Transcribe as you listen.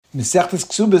Mesechtes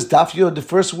Ksubas, Daf Yud, the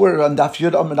first word on Daf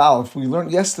Yud Amud Aleph. We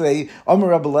learned yesterday,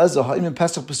 Amar Rabbi Eliezer, Ha'im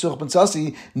Pesach Pesuch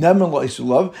B'Tzasi, Neman Lo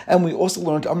Isulav, and we also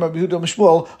learned Amar Rabbi Yehuda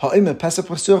Mishmuel, Ha'im Pesach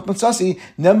Pesuch B'Tzasi,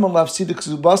 Neman Lav Sidik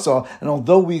Ksubasa. And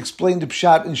although we explained the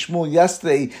Pshat in Shmuel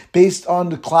yesterday, based on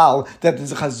the klal that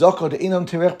there's a chazaka, the Einam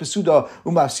Terech Besuda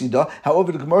Umafsida,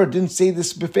 however, the Gemara didn't say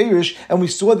this beferish, and we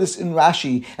saw this in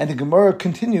Rashi, and the Gemara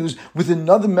continues with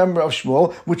another member of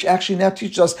Shmuel, which actually now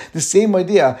teaches us the same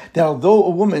idea, that although a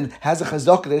woman has a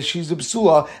chazaka that she's a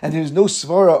besula and there is no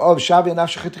svara of shavi and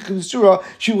nafshachet,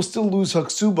 she will still lose her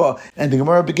ksuba. And the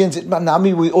Gemara begins at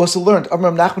Nami. We also learned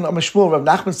Amar Nachman Amar Shmuel. Rav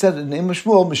Nachman said in the name of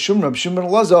Shmuel, Mishum Rav Shimon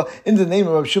Elazar, in the name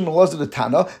of Rav Shimon Elazar the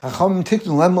Tana, Chachamim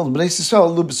Tiknu Lemel Bnei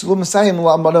Yisrael Lu Besula Messiah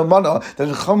Mana Mana, that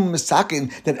Chachamim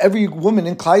Misakin that every woman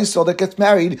in Klal Yisrael that gets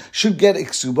married should get a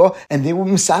ksuba, and they were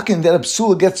misakin that a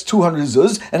besula gets 200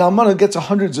 zuz and Almana gets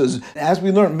 100 zuz. As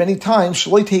we learned many times,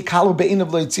 Shaloi Tei Kalu Be'in of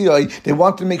Leitziyai, they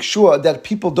want to make sure that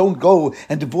people don't go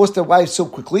and divorce their wives so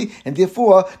quickly, and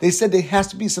therefore they said there has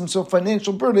to be some sort of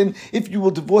financial burden if you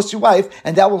will divorce your wife,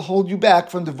 and that will hold you back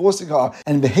from divorcing her.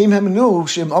 And that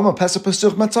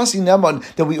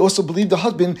we also believe the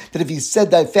husband that if he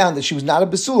said that I found that she was not a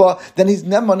besula, then he's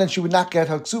neman and she would not get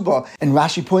her ksuba. And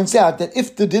Rashi points out that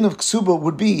if the din of ksuba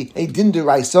would be a din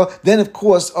deraisa, then of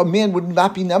course a man would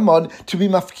not be neman to be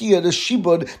mafkia the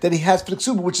shibud that he has for the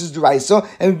ksuba, which is deraisa,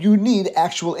 and you need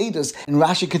actual edus. And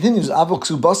Rashi continues, since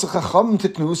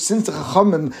the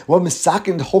Chachamim were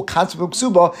misakin the whole concept of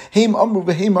ksuba, heim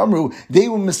amru, they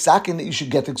were misakin that you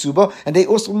should get the ksuba, and they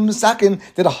also were misakin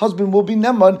that a husband will be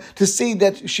neman to say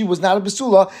that she was not a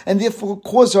besula, and therefore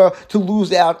cause her to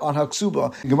lose out on her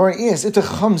ksuba. Gemara asks, if the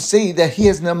Chacham say that he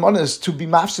has nemanis to be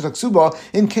mafsid ksuba,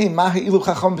 in came mahi ilu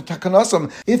Chacham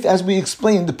b'takanasam. If, as we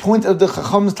explained, the point of the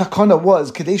Chacham's takana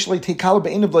was kadesh le'teikal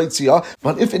be'enav leitzia,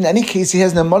 but if in any case he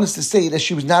has nemanis to say that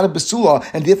she was not a besula,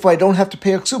 and therefore I don't have to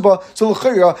pay her ksuba, so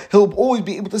l'chayra he'll always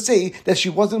be able to say that she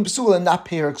wasn't a besula and not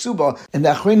pay her ksuba. And the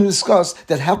Achrayim discussed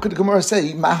that how could the Gemara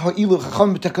say maha ilu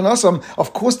Chacham b'takanasam?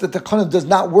 Of course, that the takana does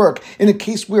not work in a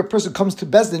case where a person comes to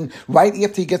Bezdin right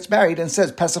after he gets married and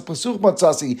says Pesach Pesuch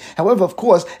Matzasi. However, of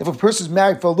course, if a person is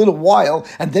married for a little while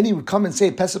and then he would come and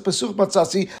say Pesach Pesuch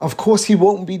Matzasi, of course he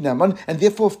won't be neman, and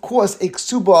therefore, of course, a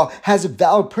ksuba has a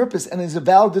valid purpose and is a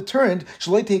valid deterrent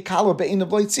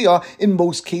in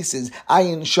most cases.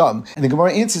 Ayin Sham. And the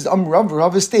Gemara answers,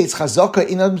 Rav states, Chazaka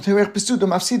inad matriach besuda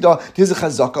mafsida. There's a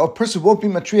chazaka. A person won't be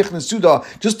matriach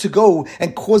nesuda just to go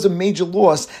and cause a major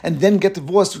loss and then get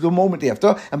divorced the moment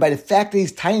after. And by the fact that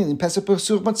he's tiny in Pesach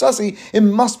Pesuch Matzasi, it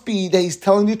must be that he's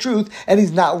telling the truth and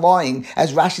he's not lying.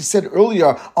 As Rashi said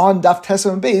earlier on Daf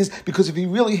Tessa and Beis, because if he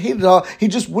really hated her, he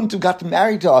just wouldn't have gotten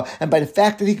married to her. And by the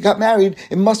fact that he got married,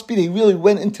 it must be that he really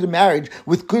went into the marriage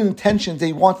with good intentions that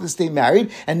he wanted to stay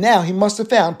married, and now he must have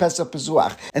found Pesach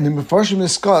Pesuach. And the Mefarshim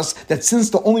discuss that since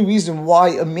the only reason why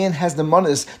a man has the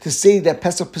manas to say that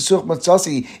Pesach Pesuach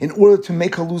Matzasi in order to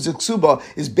make her lose a ksuba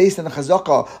is based on the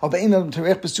chazaka of Einam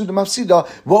Terech Besuda Mafsida,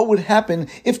 what would happen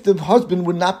if the husband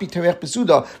would not be Terech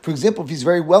Besuda? For example, if he's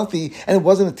very wealthy and it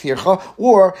wasn't a tircha,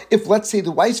 or if, let's say,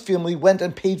 the wife's family went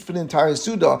and paid for the entire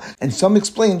suda. And some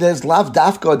explain that it's lav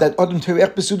dafka, that Adam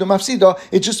Terech Besuda Mafsida,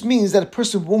 it just means that a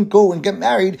person won't go and get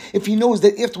married if he knows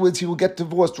that afterwards he will get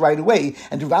divorced right away.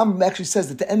 And the Rambam actually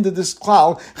says at the end of this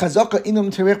klal, chazaka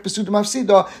inam terech besuda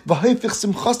mafsida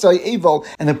v'hayfich simchasai eval,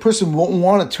 and a person won't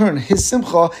want to turn his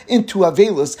simcha into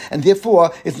avelus, and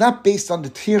therefore it's not based on the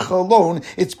tircha alone,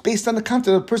 it's based on the concept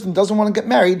that a person doesn't want to get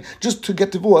married just to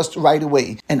get divorced right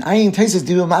away. And Ayin Taises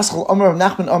Diva Maschal Amar of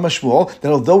Nachman Amar Shmuel,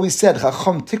 that although we said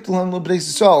Chacham Tiklan L'Bnei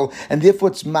Yisrael, and therefore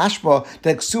it's mashma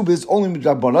that ksuba is only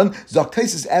midrabanan, Zok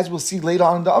Taises, as we'll see later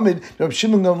on in the Amid, Reb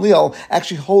Shimon Gamliel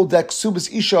actually hold that ksuba's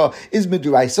isha is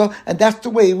midiraisa, and that's the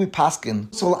way we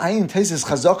paskin. So Ayin Taises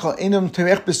Chazaka Einam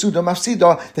Terech Besuda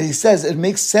Mafsida, that he says it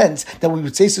makes sense that we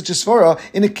would say such a svara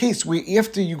in a case where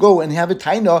after you go and have a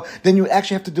taina, then you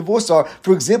actually have to divorce her,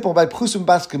 for example, by Pchusim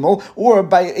Baskimol or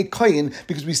by a koyin,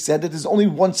 because we said that there's only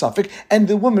one suffix, and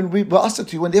the woman will be usher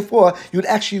to you, and therefore you would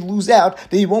actually lose out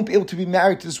that you won't be able to be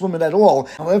married to this woman at all.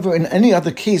 However, in any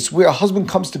other case where a husband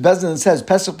comes to Bezdin and says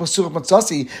Pesach Pesuch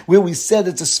Matzasi, where we said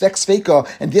it's a svek sveka,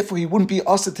 and therefore he wouldn't be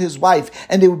usher to his wife,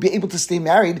 and they would be able to stay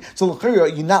married, so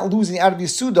you're not losing out of your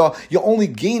suda, you're only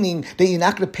gaining that you're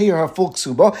not going to pay her full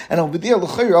ksuba, and over there,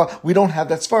 we don't have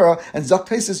that svara, and Zak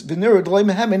Taisis V'nira D'loi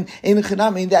Mehemen Ein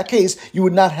Chinami, in that case, you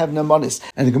would not have namanis.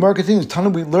 And the Gemara continues, Tana,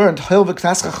 we learned,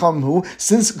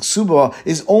 since ksuba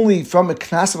is only from a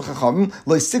knas of chacham,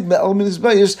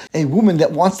 a woman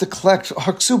that wants to collect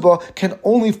her ksuba can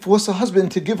only force her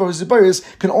husband to give her zibayas,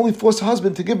 can only force her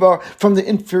husband to give her from the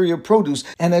inferior produce.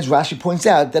 And as Rashi points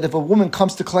out, that if a woman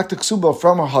comes to collect collect a ksuba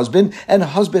from her husband, and her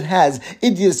husband has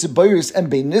idias, zibayris,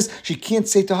 and baininus, she can't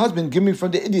say to her husband, give me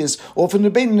from the idias or from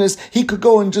the baininus. He could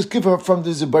go and just give her from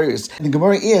the zibayris. And the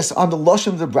Gemara asks on the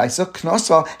lashon of the brisa,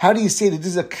 knasa, how do you say that this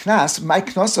is a knas? My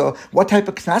knasa, what type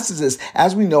of knas is this?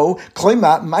 As we know,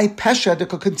 kloima, my pesha de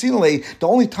kontinule. The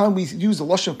only time we use the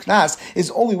lashon of knas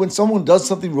is only when someone does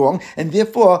something wrong, and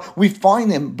therefore we fine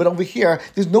him. But over here,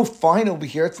 there's no fine over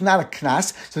here. It's not a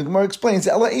knas. So the Gemara explains,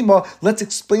 Ela Ema, let's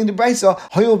explain the brisa.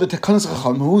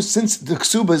 Since the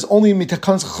ksuba is only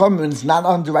mitakanas chacham and it's not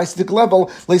on the raisic level,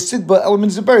 leisigba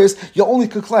element zibaris, you only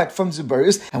could collect from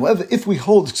zibaris. However, if we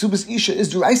hold ksubas isha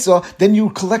is deraisa, then you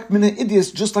collect min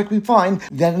ha-idias, just like we find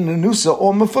that an anusa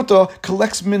or mafuta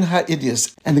collects min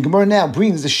ha-idias. And the Gemara now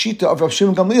brings the shita of Rav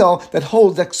Shimon Gamliel that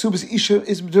holds that ksubas isha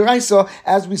is deraisa,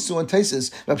 as we saw in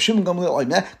Taisus. Rav Shimon Gamliel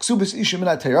ksubas isha min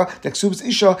ha-teira, that ksubas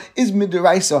isha is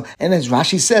midiraisa. And as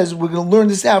Rashi says, we're going to learn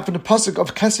this out from the pasuk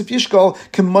of Kesef Yishkol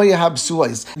K'maya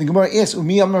Habsuais. The Gemara asks,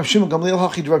 Umi Amar Rav Shimon Gamliel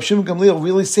Hachi, Rav Shimon Gamliel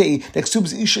really say that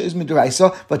ksubas isha is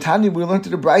midiraisa? But Tani, we learned to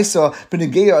the brisa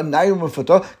b'negeya nayim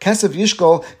mafuta Kesef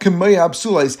Yishkol K'maya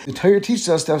Habsuais. The Torah teaches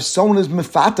us that if someone is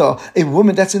mefata, a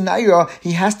woman that's a naira,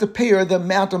 he has to pay her the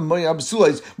amount of Maya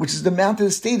Habsuais, which is the amount that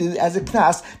is stated as a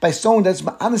knas by someone that's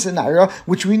ma'anas a naira,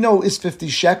 which we know is 50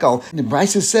 shekel. And the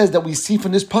brisa says that we see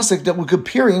from this pasuk that we're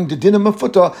comparing the din of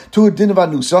mafuta to a din of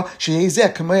anusa.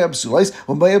 Shehezeh K'maya Habsuais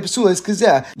or Maya Habsuais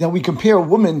Kazeh. Now we compare a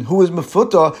woman who is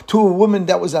mafuta to a woman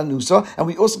that was anusa, and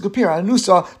we also compare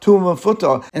anusa to a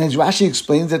mafuta. And as Rashi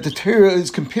explains that the Torah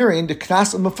is comparing the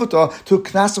knas of mafuta to a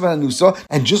knas of anusa,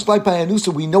 and just like by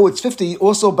anusa we know it's 50,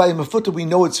 also by mafuta we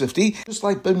know it's 50. Just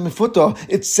like by mafuta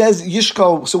it says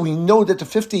yishkal, so we know that the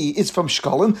 50 is from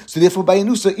shkalim. So therefore by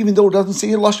anusa, even though it doesn't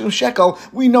say a lashon of shekel,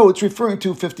 we know it's referring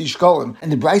to 50 shkalim.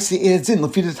 And the brisa adds in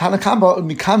lefida tanakama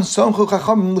mikam somchu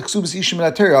chacham l'ksubas ishim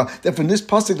l'Torah, that from this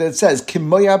pasuk that it says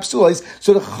k'maya habsuais,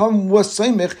 so the chacham was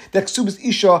saimich that ksubas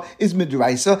isha is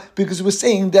midraisa, because it was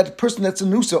saying that the person that's a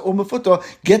nusa or mafuta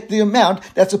get the amount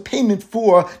that's a payment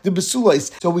for the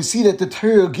besulais. So we see that the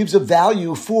Torah gives a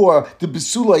value for the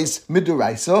besulais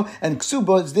midraisa, and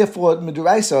ksuba is therefore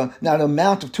midraisa. Now the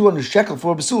amount of 200 shekel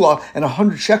for a besula and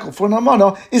 100 shekel for an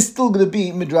amana is still going to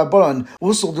be midrabanan.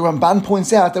 Also, the Ramban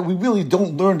points out that we really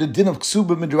don't learn the din of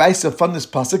ksuba midraisa from this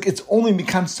pasuk. It's only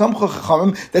mikan samcha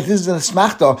chachamim that this is an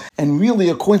asmachta, and really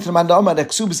according to the Mandama that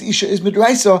ksubas isha is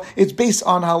midraisa, it's based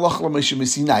on halacha l'Moshe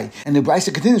Sinai. And the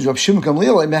brisa continues. Rav Shimon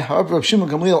Gamliel, however, Rav Shimon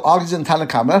Gamliel argues in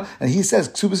Tanakama, and he says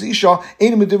ksubas isha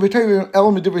ain't midraisa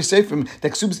el midraisa seifrim.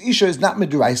 That ksubas isha is not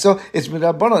midraisa, it's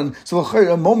midrabanan. So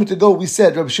a moment ago we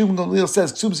said Rav Shimon Gamliel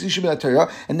says ksubas isha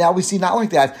midraisa, and now we see not like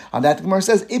that. On that the Gemara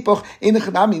says epoch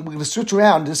einachanami. We're going to switch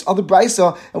around this other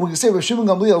brisa, and we're going to say Rav Shimon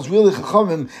Gamliel is really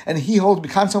chachamim, and he holds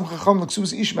b'kansam chacham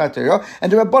ksubas isha midraisa,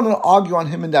 and the Rabbanan argue on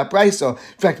him in that brisa.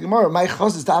 In fact, the Gemara my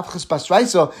chaz is da'avchas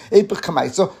basraisa epoch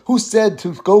kamaisa, who said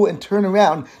to go and turn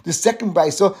around the second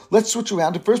brisa. Let's switch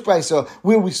around the first brisa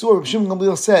where we saw Rav Shimon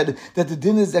Gamliel said that the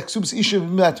din is that ksubas isha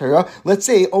midraisa. Let's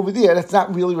say over there that's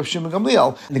not really Rav Shimon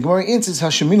Gamliel. And the Gemara answers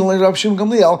Hashemin le Rav Shimon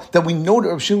Gamliel that we know that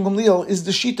Rav Shimon Gamliel is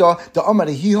the shita, the Amar,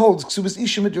 he holds ksubas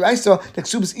isha midraisa, that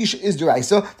ksubas isha is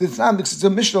deraisa. That's not because it's a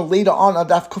mishnah later on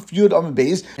Adaf Kuf Yud Amar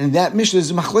Beis, and that mishnah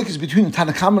is a machlekes between the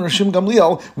Tanakama and Rav Shimon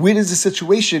Gamliel. Where is the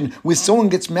situation where someone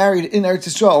gets married in Eretz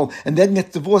Yisrael and then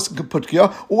gets divorced in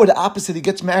Kaputkia, or the opposite, he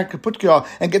gets married in Kaputkia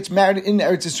and gets married in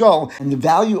Eretz Yisrael, and the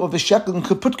value of a shekel in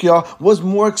Kaputkia was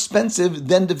more expensive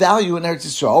than the value in Eretz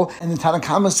Yisrael. And the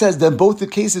Tanakama says that in both the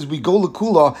cases we go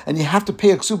lekula and you have to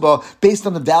pay a ksuba based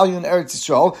on the value in Eretz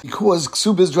Yisrael because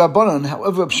ksuba is drabanan.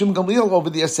 However, Rav Shimon Gamliel over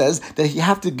there says that you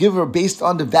have to give her based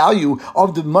on the value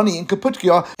of the money in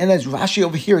Kaputkia. And as Rashi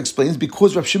over here explains,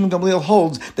 because Rav Shimon Gamliel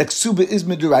holds that ksuba is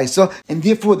midiraisa, and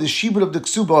therefore the shibud of the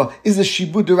ksuba is a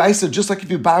shibud deraisa, just like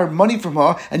if you borrow money from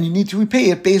her and you need to repay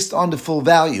it based on the full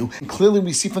value. And clearly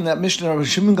we see from that mishnah Rav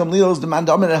Shimon Gamliel is the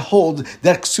mandam that hold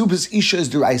that ksubas isha is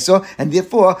deraisa, and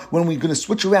therefore when we're going to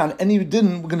switch around any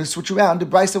didn't, we're going to switch around the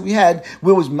brisa that we had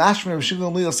where it was mashman Rav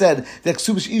Shimon Gamliel said that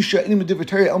ksubas isha any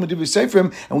medivatari el medivat seifrim,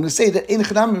 and we're going to say that in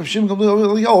chadam Rav Shimon Gamliel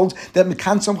really holds that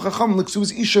mekan sam chacham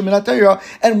ksubas isha minatayra,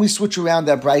 and we switch around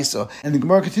that brisa. And the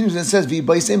Gemara continues and says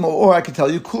v'baisem, or I can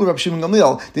tell you kul Rav Shimon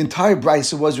Gamliel, the entire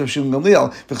brisa was Rav Shimon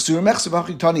Gamliel,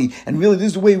 and really this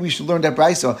is the way we should learn that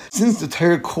brisa. Since the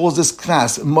Torah calls this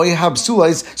class moyahab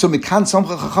sulais, so mekan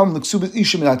samcha chacham l'ksubas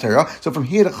isha min ha-Torah. So from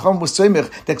here the chacham was soymich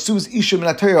that ksubas isha min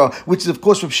ha-Torah, which is of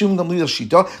course Rav Shimon Gamliel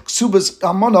shita. Ksubas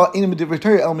amana in midivrei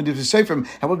Torah el midivrei seifrim.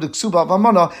 However, the ksuba of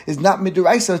amana is not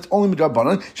midraisa; it's only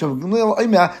midrabanan. So Gamliel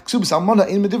oimah ksubas amana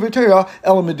in midivrei Torah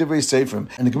el midivrei seifrim.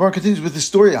 And the Gemara continues with the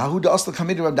story. Ahuda asla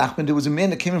kamed Rav Nachman. There was a man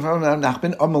that came in front of Rav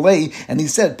Nachman, a Malay, and he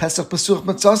said, said, Pesach Pesuch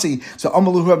Matzasi. So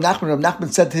Amalu Rav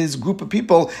Nachman said to his group of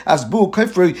people, as Bu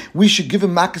Kofri, we should give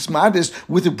him Makas Madis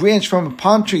with a branch from a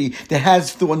palm tree that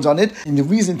has thorns on it. And the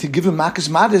reason to give him Makas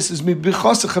Madis is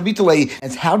Mibichasa Chavitale.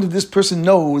 And how did this person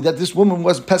know that this woman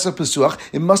was Pesach Pesuch?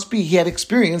 It must be he had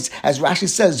experience, as Rashi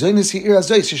says, Zoinis Hi'ir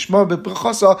Azois, Shishmar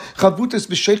Bebrachasa, Chavutas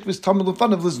B'Sheikh V'Tamil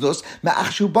L'Fanav Lizdus,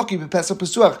 Ma'achshu Baki B'Pesach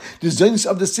Pesuch. The Zoinis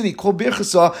of the city, called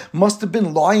Birchasa, must have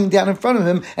been lying down in front of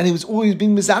him, and he was always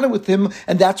being mizana with him,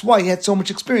 and that's why he had so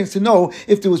much experience to know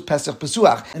if there was Pesach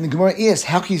Pesuach. And the Gemara asks,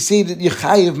 how can you say that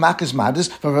Yechayev Makas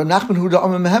Madis from Rav Nachman Huda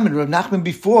Amar Mehemen? Rav Nachman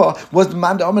before was the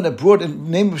man that brought in the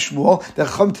name of Shmuel, that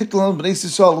Chum Tiklan B'nei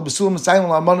Yisrael, B'sulam Masayim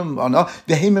L'Amanim Ana,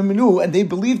 V'Heim Minu, and they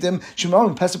believed him,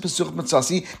 Shemam Pesach Pesuach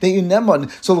Matzasi, they in Neman.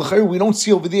 So l'chayr we don't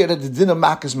see over there that the din of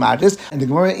Makas Madis, and the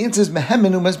Gemara answers,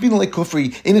 Mehemen who must be like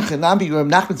Kufri. In Chanabi, Rav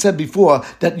Nachman said before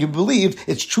that you believed,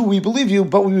 it's true we believe you,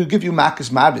 but we will give you Makas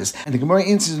Madis. And the Gemara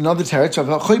answers another teretz.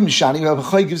 Rav Achoy Mishani, Rav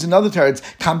Achoy gives another teretz.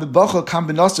 Kam bebacha, kam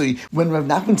benasui. When Rav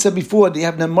Nachman said before, they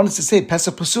have nemanis to say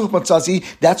Pesach Pesuch Matzasi,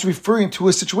 that's referring to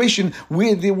a situation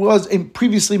where there was a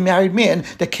previously married man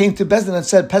that came to Bezdin and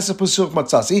said Pesach Pesuch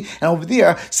Matzasi, and over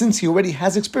there, since he already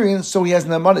has experience, so he has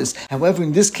nemanis. However,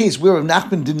 in this case, where Rav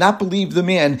Nachman did not believe the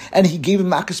man and he gave him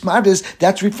Makas Madis,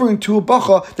 that's referring to a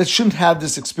bacha that shouldn't have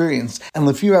this experience. And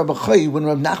Lefi Rav Achoy, when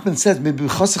Rav Nachman says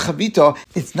Mebichasa Chavita,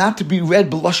 it's not to be read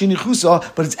B'Lashon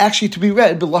Yechusa, but it's actually to be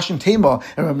read B'Lashon Tema.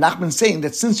 And Rav Nachman saying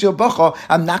that since you're bacha,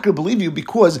 I'm not going to believe you,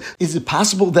 because is it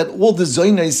possible that all the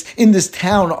Zoynes in this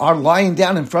town are lying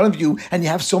down in front of you and you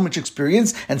have so much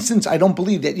experience? And since I don't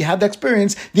believe that you have that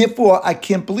experience, therefore I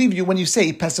can't believe you when you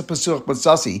say Pesach Pesuch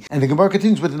Matzasi. And the Gemara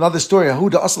continues with another story.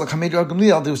 Ahuda Asla Kamed Rav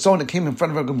Gamliel. There was someone that came in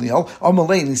front of Rav Gamliel,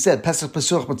 Amalei, and he said Pesach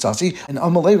Pesuch Matzasi. And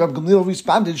Amalei, Rav Gamliel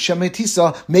responded,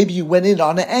 Shemetisa, maybe you went in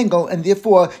on an angle, and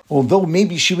therefore, although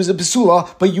maybe she was a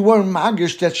Besula, but you weren't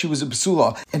magish that she was a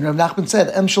Besula. And Rav Nachman said,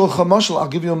 Em Shalcha Mashal, I'll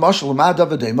give you a Mashal, Ma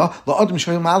Davadema, La Adam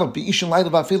Shoyim Alab, Be'ishin Laila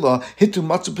Vafila, Hitu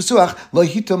Matzu Pesuach, La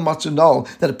Hitu Matzu Nol.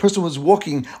 That a person was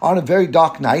walking on a very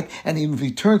dark night, and if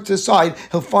he turns to the side,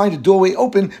 he'll find a doorway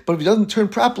open, but if he doesn't turn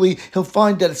properly, he'll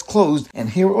find that it's closed. And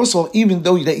here also, even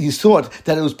though that he thought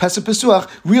that it was Pesach Pesuach,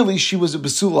 really she was a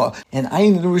Besula. And I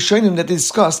in the Rishonim that they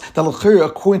discussed that l'chayr,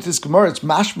 according to this Gemara, it's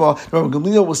mashma. Rabbi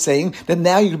Gamliel was saying that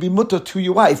now you can be mutter to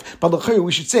your wife, but l'chayr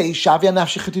we should say Shavia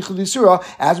Nafshei Chatichah D'Isura,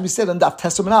 as we said on Daf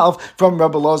Testament Aleph from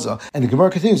Rabbi Loza. And the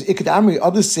Gemara continues, Ikad Amri,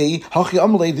 others say Hachi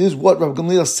Amalei. This is what Rabbi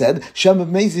Gamliel said. Shem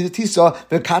Mezi Tisa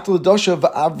V'Katal Dosha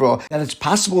V'Avra. And it's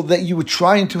possible that you were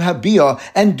trying to have bia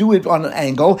and do it on an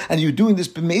angle, and you're doing this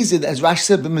b'mezid, as Rashi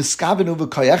said, b'miskavin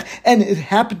u'v'koyach, and it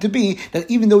happened to be that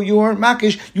even though you weren't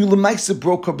makish, you l'maisa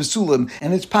broke her besulim,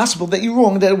 and it's possible that you're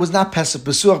wrong, that it was not Pesach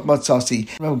Pesuach Matzasi.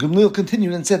 Rabbi Gamliel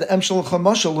continued and said, Em Shalcha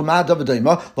Mashal l'ma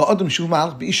davadayma la'adam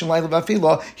shumal b'ishin layla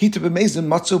v'afila hita b'mezid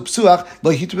matzu psuach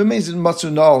la hita b'mezid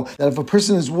matzu nal. That if a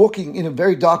person is walking in a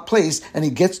very dark place and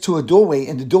he gets to a doorway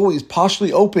and the doorway is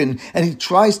partially open and he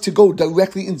tries to go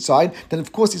directly inside, then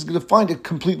of course he's going to find it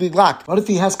completely locked. But if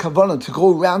he has kavanah to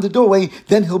go around the doorway,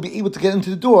 then he'll be able to get into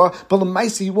the door, but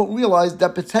l'maisa he won't realize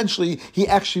that potentially he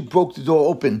actually broke the door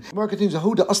open. There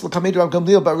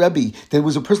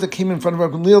was a person that came in front of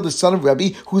Rav Gamliel, the son of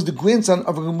Rebbe, who's the grandson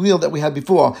of Rav Gamliel that we had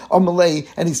before, Amalei,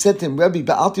 and he said to him, Rebbe,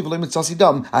 ba'alti v'lo mitzasi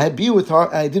dam. I had beer with her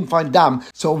and I didn't find dam.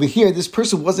 So over here, this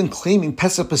person wasn't claiming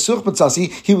Pesach Pesuch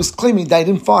Matzasi, he was claiming that I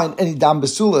didn't find any dam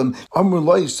besulim.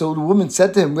 Amrullah, so the woman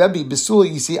said to him, Rebbe,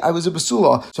 besula, you see, I was a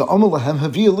besula. So Amalahem,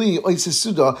 haviyali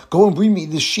oisasuda, go and bring me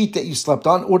the sheet that you slept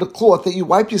on or the cloth that you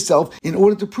wiped yourself in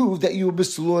order to prove that you were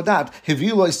besula or not.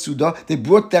 Haviyali suda, they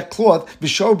brought that cloth,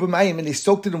 b'shor b'mayim, and they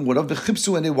soaked it in water,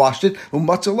 v'chipsu, and they washed it,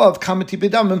 u'matzalav, kamati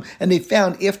b'damim, and they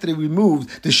found after they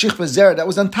removed the shichva zera that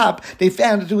was on top, they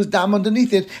found that there was dam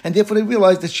underneath it, and therefore they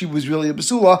realized that she was really a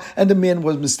besula, and the man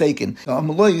was mistaken.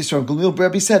 Amalai Yisrael Gamliel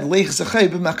Rebbe said, Leich zechei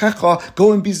b'makacha,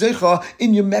 go and be zecha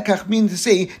in your mekach, meaning to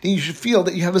say that you should feel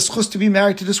that you have a schus to be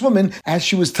married to this woman, as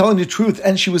she was telling the truth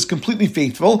and she was completely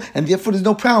faithful, and therefore there's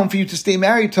no problem for you to stay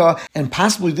married to her, and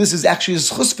possibly this is actually a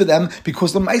schus for them,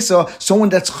 because l'maisa, someone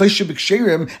that's choshev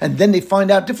b'ksherim, and then they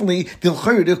find out differently,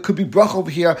 there could be brach over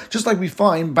here, just like we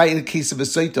find by the case of a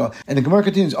saita. And the Gemara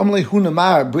continues, Amalei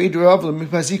hunamar breider of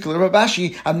l'mipazikal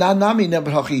rabashi amnanami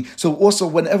nebahachi. So also,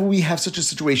 whenever we have such a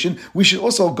situation, we should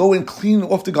also go and clean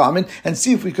off the garment and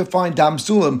see if we could find dam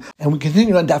sulam. And we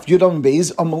continue on Daf Yudam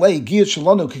Beis, Amalei giyat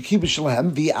shalano kikiba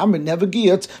shalhem v'amr never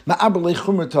giyat ma'abalei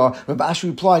chumrata. Rabashi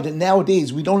replied that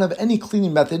nowadays we don't have any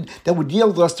cleaning method that would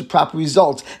yield us to proper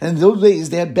results. And in those days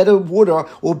they had better water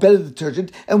or better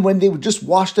detergent, and when they would just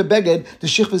wash their beged, the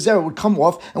shichva zera would come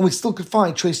off, and we still could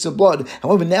find traces of blood.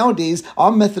 However, nowadays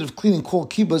our method of cleaning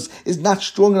called kibas is not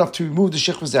strong enough to remove the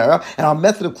shichva v'zera, and our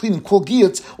method of cleaning kol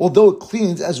giyutz, although it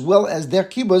cleans as well as their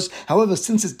kibbutz, however,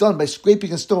 since it's done by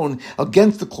scraping a stone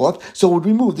against the cloth, so it would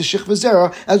remove the shich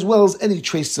v'zera as well as any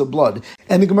traces of blood.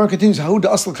 And the Gemara continues, Ha'uda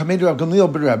asl kamedu Rav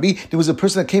Gamliel ben Rabbi. There was a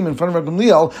person that came in front of Rav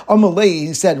Gamliel, Amalei,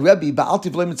 he said, Rabbi,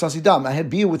 ba'alti v'lei mitzasi dam. I had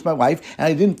beer with my wife, and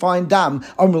I didn't find dam.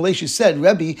 Amalei, she said,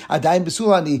 Rabbi, adayim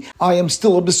besulani. I am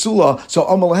still a besula. So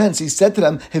Amalei, he said to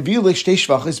them, Heviu le shtei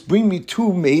shvachis, bring me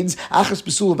two maids, achas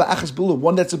besula v'achas beula,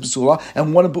 one that's a besula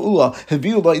and one a beula.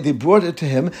 Heviu le, they brought it to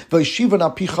him, v'yeshiva na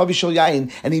pi chavi shel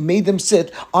yayin, and he made them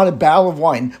sit on a barrel of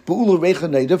wine. Beula reicha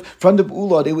native, from the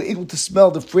beula, they were able to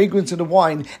smell the fragrance of the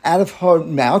wine out of her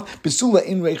mouth. Besula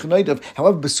in reicha native,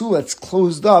 however, besula it's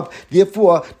closed up,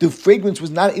 therefore the fragrance was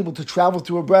not able to travel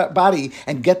through her body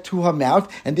and get to her mouth,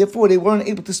 and therefore they weren't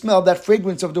able to smell that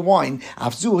fragrance of the wine.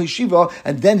 Afzu Hishiva,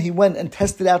 and then he went and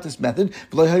tested out this method,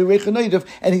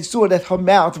 and he saw that her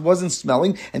mouth wasn't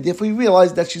smelling, and therefore he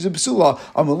realized that she's a besula.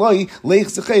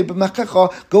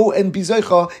 Go and be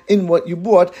zeicha in what you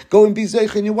bought, go and be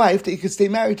zeicha in your wife that you could stay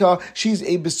married to her, she's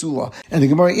a besula. And the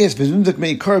Gemara asks,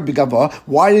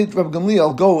 why did Rabbi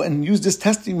Gamliel go and use this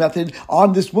testing method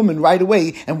on this woman right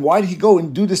away, and why did he go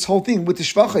and do this whole thing with the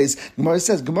shvachis? Gemara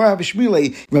says, Gemara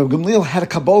Havishmile, Rabbi Gamliel had a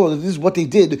Kabbalah that this is what they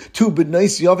did to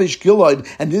B'nais Yavish Gilad,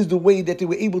 and this is the way that they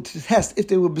were able to test if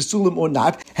they were besulim or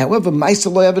not. However,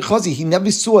 Maisa Lo Yavichazi, he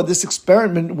never saw this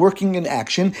experiment working in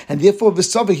action, and therefore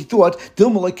V'sava, he thought,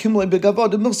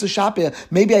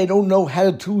 maybe I don't know how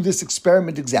to do this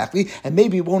experiment exactly, and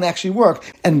maybe it won't actually work.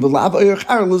 And it's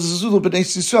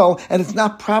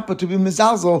not proper to be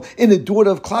mezalzel in a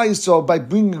daughter of Klal Yisrael by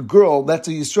bringing a girl that's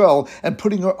a Yisrael and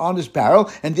putting her on his barrel,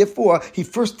 and therefore he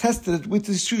first tested it with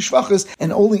his two shvachas,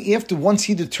 and only after, once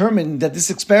he determined that this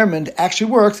experiment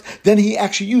actually works, then he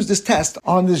actually used this test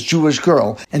on this Jewish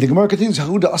girl. And the Gemara continues,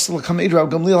 Hahuda asal kamed Rav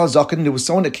Gamliel Hazaken, there was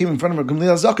someone that came in front of Rav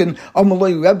Gamliel Hazaken,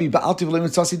 Amaloi Rabbi ba'alti v'lei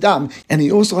mitzasi dam, and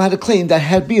he also had a claim that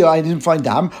had beer, I didn't find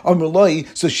dam, Amaloi,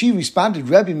 so she responded,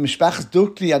 Rabbi mishpachas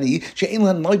dorki ani, she'en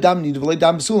lan loy dam nid v'lei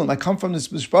dam besulim, I come from this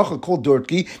mishpacha called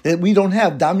Dorki, that we don't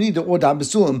have dam nida or dam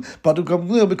besulim, but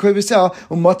Gamliel b'krei v'sel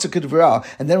u'matzah kedvara.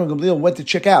 And then Gamliel went to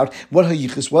check out what her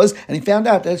yichus was, and he found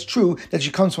out that it's true that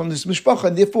she comes from this mishpacha,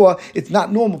 and therefore it's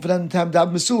not normal for them to have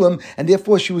dam besulim, and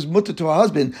therefore she was mutter to her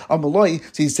husband. Amaloi,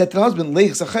 so he said to the husband,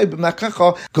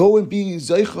 go and be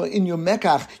zeicha in your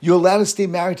mekach. You're allowed to stay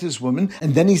married to this woman.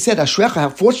 And then he said, Ashrecha, how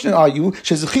fortunate are you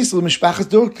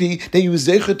that you were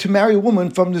zeicha to marry a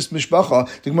woman from this mishpacha.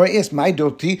 The Gemara asked, my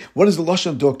dorkti, what is the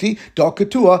lashon of dorkti?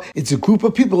 Darkatua, it's a group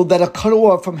of people that are cut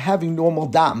off from having normal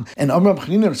dam. And Amr Rav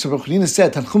Chanina said, Rav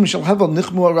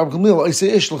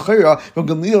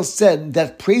Gamliel said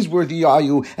that praiseworthy are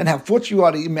you, and how fortunate you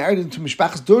are that you married into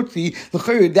mishpachas dorkti.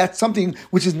 That's something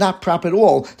which is not proper at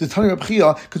all. The Tani Reb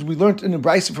Chia, because we learned in the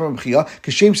Brisa from Reb Chia,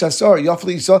 Kashem Sasar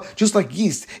Yafli Isa, just like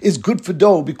yeast is good for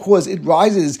dough because it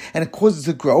rises and it causes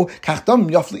it to grow. Kachdam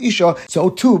Yafli Isha, so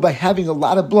too by having a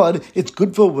lot of blood, it's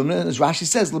good for women. And as Rashi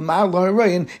says, Lamar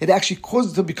Laharayin, it actually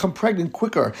causes to become pregnant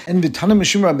quicker. And the Tana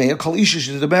Mishim Rameir Kal Isha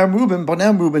Shadabar Reuben,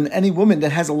 Banam Reuben, any woman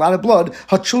that has a lot of blood,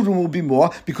 her children will be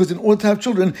more, because in order to have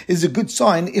children is a good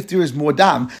sign if there is more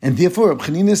dam. And therefore Reb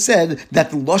Chanina said that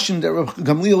the lashon that Reb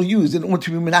Gamliel used in order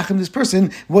to be menachem this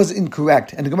person was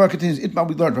incorrect. And the Gemara continues, Itma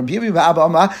we learned from that Reb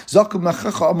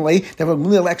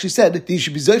Gamliel actually said that he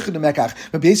should be zeicha to mekach.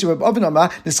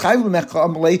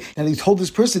 And he told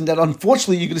this person that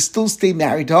unfortunately you're going to still stay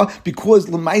married to her because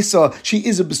lemaisa she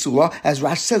is a besula. As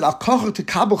Rashi said, al kachar to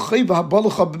kabel chayva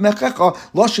habalacha b'mechacha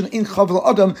lashon in chavel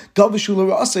adam davishul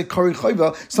ra'asei kari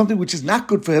chayva, something which is not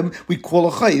good for him we call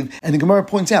a chayv. And the Gemara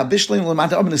points out bishleim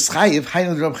lemata aben eschayev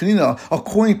hayna Reb Chanina,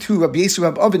 according to Rabbi Yisrael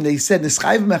Reb Oven, they said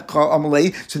neschayev mecha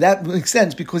amalei. So that makes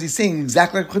sense because he's saying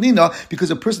exactly like Chanina,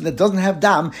 because a person that doesn't have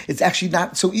dam, it's actually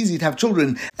not so easy to have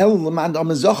children. El lemand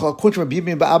amazacha, according to Rabbi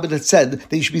Yirmiyah Ba'abed, that said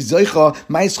that you should be zeicha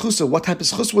ma'is chusa. What type of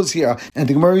chus was here? And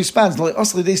the Gemara responds,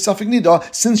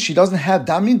 since she doesn't have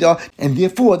dam nida, and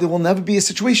therefore there will never be a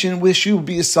situation where she will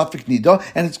be a suffix nida,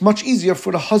 and it's much easier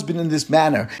for the husband in this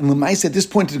manner. And Lemais at this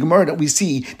point in the Gemara that we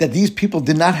see that these people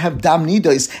did not have dam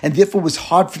nidas, and therefore it was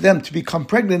hard for them to become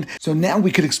pregnant. So now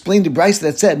we could explain the Brisa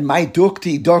that said my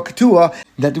dorkti darkatua,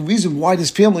 that the reason why this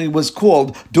family was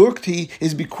called dorkti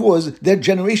is because their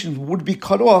generations would be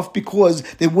cut off because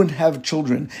they wouldn't have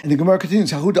children. And the Gemara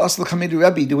continues, Hahuda asla kamedu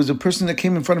Rabbi, there was a person that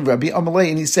came in front of Rabbi Amalei,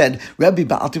 and he said, Rabbi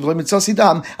ba'alti v'lei mitzasi dam,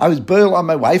 dam. I was boiled on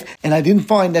my wife, and I didn't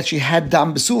find that she had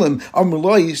dam besulim.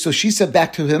 Amruloi, so she said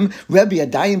back to him, Rebbe,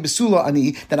 Adayim besula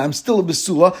ani, that I'm still a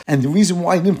besula, and the reason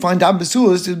why I didn't find dam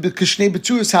besula is because Shnei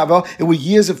Beturas Hava, it were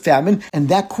years of famine, and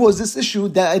that caused this issue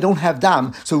that I don't have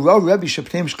dam. So Rebbe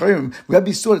Sheptem Shkarim,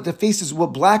 Rebbe saw that the faces were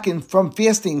blackened from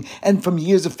fasting and from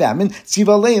years of famine. So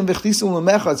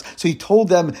he told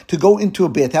them to go into a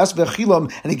bathhouse,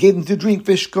 and he gave them to drink,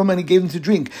 and he gave them to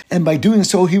drink. And by doing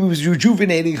so, he was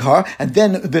rejuvenating her, and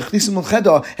then and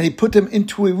he put them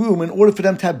into a room in order for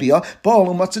them to have bia,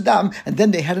 and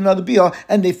then they had another bia,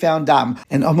 and they found dam.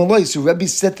 And Amalai, so Rebbe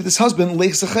said to this husband,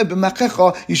 you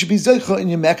should be zeicha in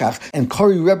your mekach. And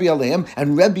Kari Rebbe Aleim,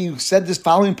 and Rebbe said this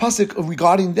following pasuk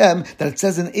regarding them, that it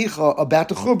says in Eicha about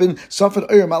the churban, Safed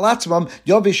Oyer Malatzmam,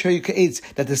 Yavish Hayukaetz,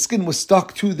 that the skin was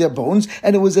stuck to their bones,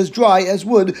 and it was as dry as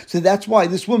wood. So that's why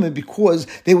this woman, because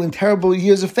they were in terrible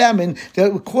years of famine,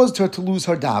 that caused her to lose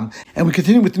her dam. And we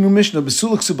continue with the new Mishnah,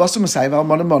 Besula Ksubasa Masayva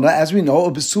Almana Mana. As we know,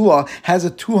 a Besula has a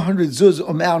 200 zuz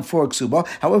amount for a Ksuba.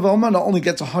 However, Almana only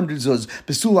gets 100 zuz.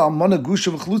 Besula Almana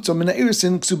Gusha V'chlutza Mina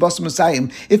Irisin Ksubasa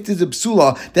Masayim. If there's a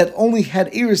Besula that only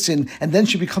had Irisin, and then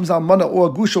she becomes Almana or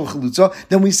a Gusha V'chlutza,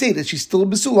 then we say that she's still a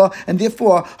Besula, and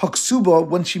therefore her Ksuba,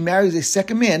 when she marries a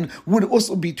second man, would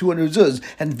also be 200 zuz.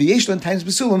 And V'yeshlan times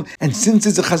Besulam, and since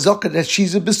it's a Chazaka that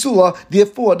she's a Besula,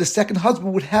 therefore the second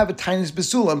husband would have a tiniest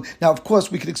Besulam. Now, of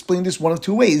course, we could explain this one of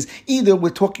two ways. Either we're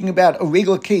talking about a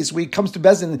regular case where he comes to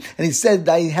Bezin and he said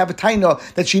that I have a taina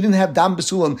that she didn't have dam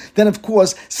besulam. Then, of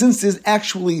course, since there's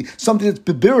actually something that's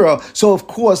bibira, so of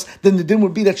course, then the din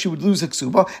would be that she would lose a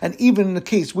ksuba. And even in the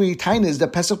case where taina is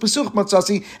that pesach besuch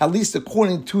matzasi, at least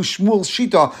according to Shmuel's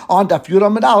shita on Daf Yud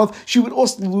Amud Aleph, she would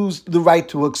also lose the right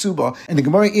to a ksuba. And the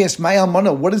Gemara asks, "My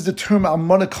almana, what does the term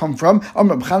almana come from?"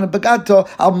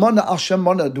 Almana al shem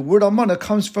mana. The word almana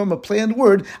comes from a play on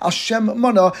word al shem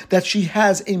mana, that she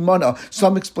has a mana.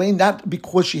 Some explain that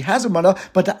because she has a mana,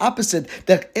 but the opposite,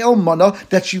 that el mana,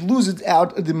 that she loses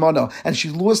out the mana, and she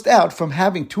lost out from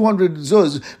having 200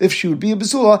 zuz. If she would be a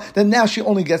besula, then now she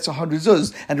only gets 100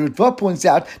 zuz. And Ritva points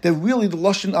out that really the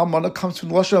lashon almana comes from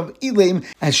the lashon of Elaim,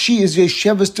 as she is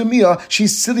yeshevas demia.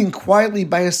 She's sitting quietly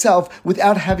by herself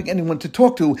without having anyone to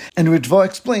talk to. And Ritva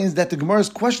explains that the Gemara's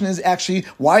question is actually,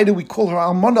 why do we call her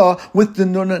almana with the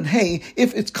nun and hey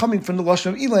if it's coming from the lashon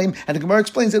of Elaim? And the Gemara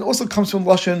explains it also comes from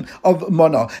lashon of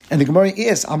mana. And the Gemara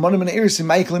asks, almana min erisin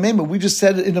ma'iklemema. We just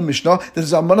said it in the Mishnah that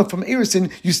is almana from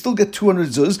erisin, you still get 200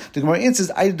 zuz. The Gemara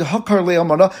answers, I the hakar le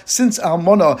almana, since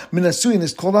almana min asuin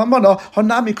is called almana,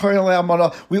 hanami kar le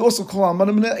almana, we also call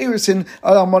almana min erisin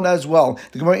almana as well.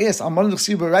 The Gemara asks, almana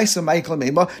l'chsiva raisa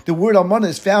ma'iklemema. The word almana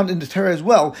is found in the Torah as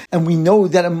well, and we know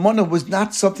that almana was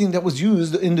not something that was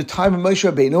used in the time of Moshe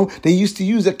Rabbeinu. They used to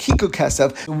use a kiko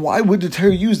kesef. Why would the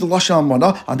Torah use the lashon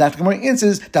almana? On that, the Gemara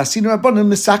answers, dasina rabbanim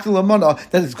misakel almana,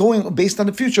 that it's going based on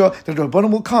the future that the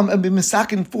rabbanim will come and be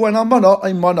misakin for an almana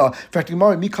a mana. In fact, the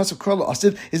Gemara mikas of krala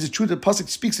asid, is it true that the pasuk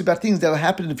speaks about things that will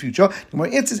happen in the future? The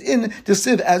Gemara answers in the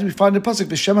siv, as we find in the pasuk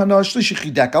v'shem hanar shlishi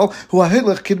chidekal hu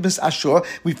ha'hilech kidmis ashur.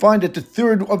 We find that the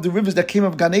third of the rivers that came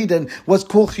of Gan Eden was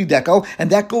called Chidekal, and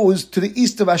that goes to the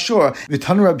east of Ashur.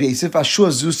 V'tanu Rabbi Yosef, Ashur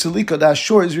Zusalika. The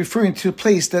Ashur is referring to a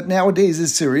place that nowadays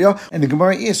is Syria. And the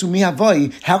Gemara asks, Umi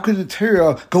Havai, how could the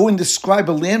Torah go and describe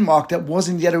a landmark that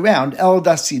wasn't yet around? El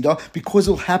Dasida, because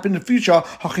it will happen in the future.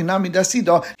 Hachinami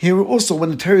Dasida. Here also, when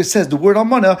the Torah says the word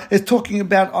Almana, is talking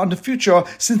about on the future,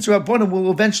 since the Rabbanim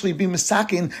will eventually be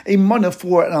misakin a mana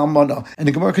for an Almana. And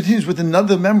the Gemara continues with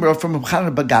another member from Reb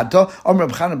Chanan Bagata,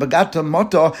 Reb Chanan Bagata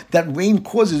Mata, that rain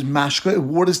causes mashka, it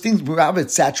waters things,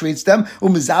 it saturates them,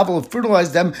 umizavel, it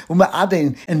fertilizes them,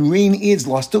 uma'adein, and rain adds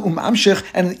luster, amshich,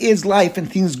 and it adds life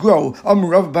and things grow. Where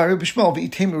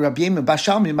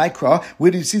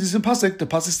do you see this in pasuk? The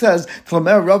pasuk says,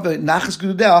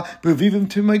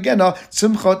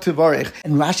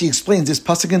 and Rashi explains this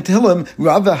pasuk in Tehillim,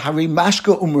 Rava Hare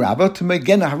Mashka Rava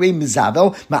Tumegena Hare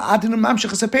Mizavel Ma'adin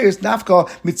Mamshech Asaperis Nafka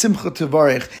Mitzimcha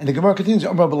Tevarich. And the Gemara continues,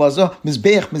 Amar Belaza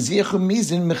Mizbeach Miziach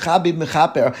Mizin Mechabi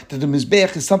Mechaper, that the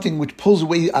Mizbeach is something which pulls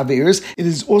away Averis. It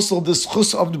is also the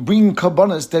schus of the bringing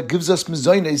Kabbanas that gives us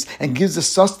Mizoines and gives us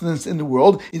sustenance in the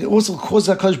world. It also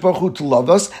causes HaKadosh Baruch Hu to love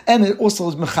us, and it also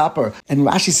is Mechaper. And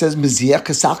Rashi says Miziach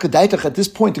Kasaka Daitach. At this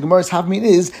point, the Gemara's having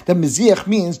is that Miziach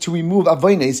means to remove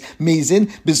Avoines. Mezin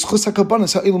Bizchus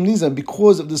HaKabbanas Ha'ilum Nizan,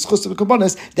 because of the schus of the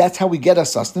Kabbanas, that's how we get our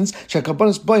sustenance.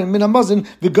 Shekabbanas Bayin Min HaMazin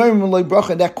V'Garim L'Loi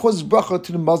Bracha, and that causes bracha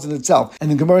to the Mazin itself.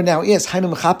 And the Gemara now asks,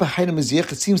 Hainu Mechaper, Hainu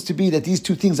Miziach. It seems to be that these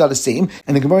two things are the same.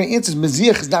 And the Gemara answers,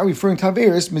 Miziach is not referring to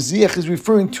Averis. Miziach is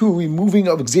referring to removing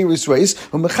of Xeris race,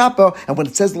 or Mechaper, and when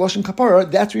it says Lashon Kapara,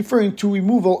 that's referring to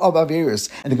removal of Averis.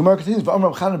 And the Gemara continues,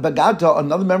 V'Amar Reb Chanan Bagada,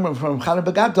 another member from Reb Chanan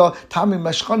bagata, tami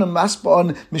mashchanan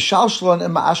masbon, mishalshlon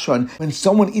and ma'ashron. When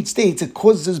someone eats dates, it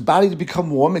causes his body to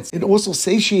become warm. It also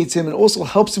satiates him. It also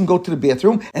helps him go to the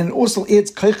bathroom, and it also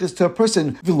adds kaiches to a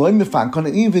person.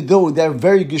 And even though they're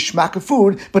very geschmack of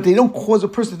food, but they don't cause a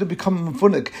person to become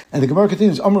mfunik. And the Gemara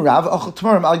continues, Amarav, achal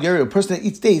tamarim al yeri, a person that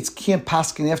eats dates can't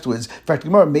paskin afterwards. In fact, the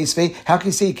Gemara, Meisvei, how can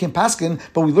you say you can't paskin?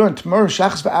 But we learned tomorrow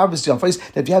shachas v'arvis yafais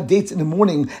that if you have dates in the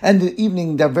morning and the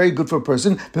evening, they're very good for a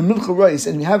person. But milcha rice,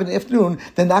 and you have in the afternoon,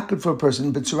 they're not good for a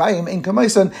person. But tzurayim and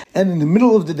kamaisan, and in the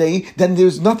middle of the day, then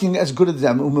there's nothing as good as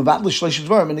them. Umavat l'shleish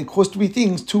dvarim, and it cause three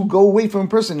things to go away from a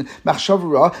person: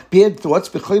 machshavura, bad thoughts,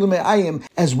 b'chayil me'ayim,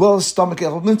 as well as stomach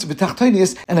ailments,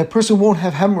 v'tachtinius, and a person won't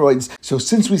have hemorrhoids. So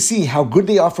since we see how good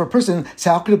they are for a person,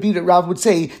 so how could it be that Rav would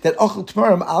say that achal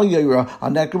tamarim al yaira?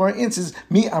 On that Gemara answers,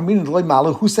 me amin loy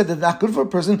malu, who said that they're not good for a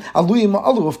person? Aluyim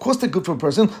alu, of course they're good for a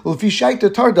person. Well, if you shaita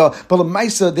tarda, but a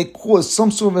maisa, they cause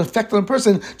some sort of an effect on a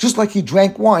person, just like he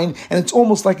drank wine, and it's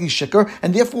almost like he's shikar,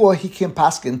 and therefore he can't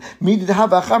paskin. Me did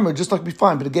have a chamer, just like be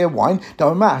fine, but again wine,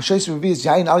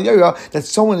 that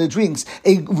someone that drinks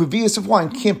a revius of wine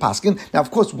can't paskin. Now,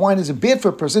 of course, wine isn't bad for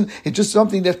a person. It's just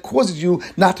something that causes you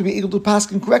not to be able to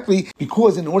paskin correctly,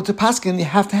 because in order to paskin, you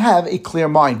have to have a clear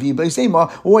mind.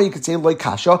 Or you could say like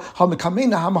kasha.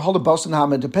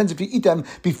 It depends if you eat them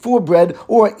before bread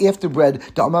or after bread.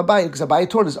 Because Abaye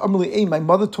taught us, my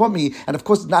mother taught me, and of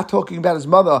course, it's not talking about his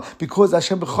mother, because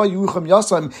Hashem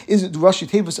Yasam is the Rashi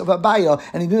Tevis of Abaya,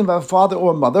 and he didn't have a father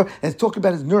or a mother, and it's talking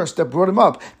about his nurse that brought him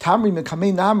up. Tamri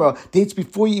mekamei namra, dates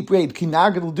before you eat bread.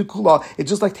 Kinagad dukula, it's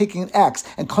just like taking an axe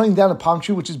and cutting down a palm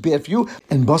tree, which is bad for you.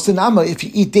 And basanama, if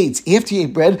you eat dates after you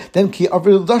eat bread, then ki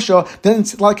avril dasha, then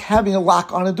it's like having a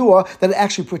lock on a door that it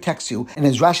actually protects you. And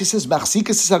as Rashi says,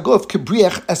 machsikas esaguf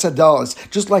kibriach esadalas,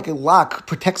 just like a lock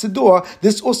protects a door,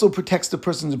 this also protects the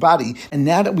person's body. And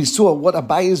now that we saw what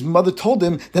Abaye's mother told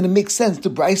him, then it makes sense to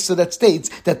Brisa that states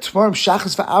that tmarim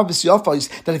shachas va'arvis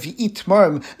yafais, that if you eat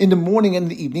tmarim in the morning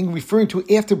and in the evening, referring to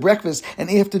after breakfast and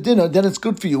after dinner, then it's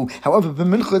good for you. However,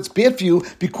 b'mincha it's bad for you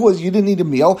because you didn't eat a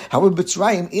meal. However,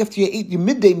 b'tzrayim, after you ate your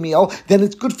midday meal, then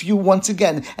it's good for you once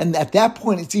again. And at that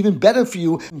point, it's even better for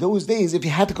you. In those days, if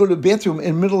you had to go to the bathroom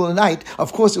in the middle of the night,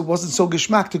 of course, it wasn't so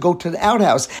geschmack to go to the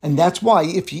outhouse. And that's why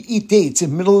if you eat dates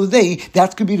in the middle of the day,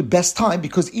 that's going to be the best time,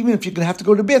 because even if you're going to have to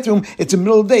go to the bathroom, it's in the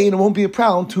middle of the day and it won't be a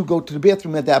problem to go to the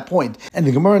bathroom at that point. And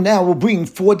the Gemara now will bring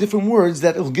 4 different words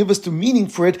that will give us the meaning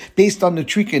for it based on the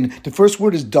trikin. The first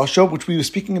word is dasha, which we were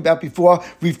speaking about before,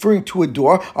 referring to a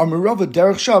door. Amarava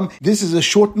derech sham, this is a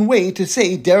shortened way to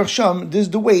say derech sham, this is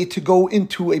the way to go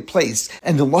into a place.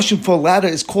 And the lashon for a ladder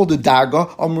is called a darga.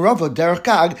 Amarava derech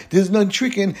gag, this is not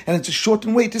trikin, and it's a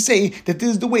shortened way to say that this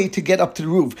is the way to get up to the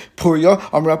roof. Purya,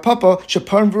 Amra Papa,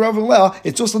 Shapan V'Rav,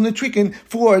 it's also the trikin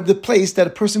for the place that a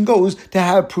person goes to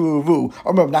have Puravu.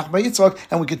 Amra Nachma Yitzchak,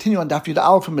 and we continue on Daf Yud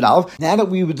Aleph from Aleph. Now that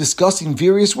we were discussing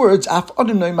various words, I'll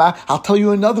tell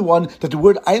you another one, that the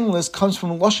word idleness comes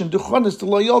from lashon duchanis to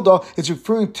lo yalda. It's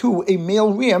referring to a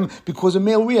male ram, because a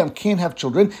male ram can't have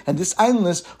children, and this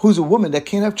idleness, who's a woman that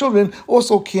can't have children,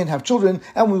 also can't have children.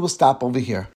 And we will stop over here.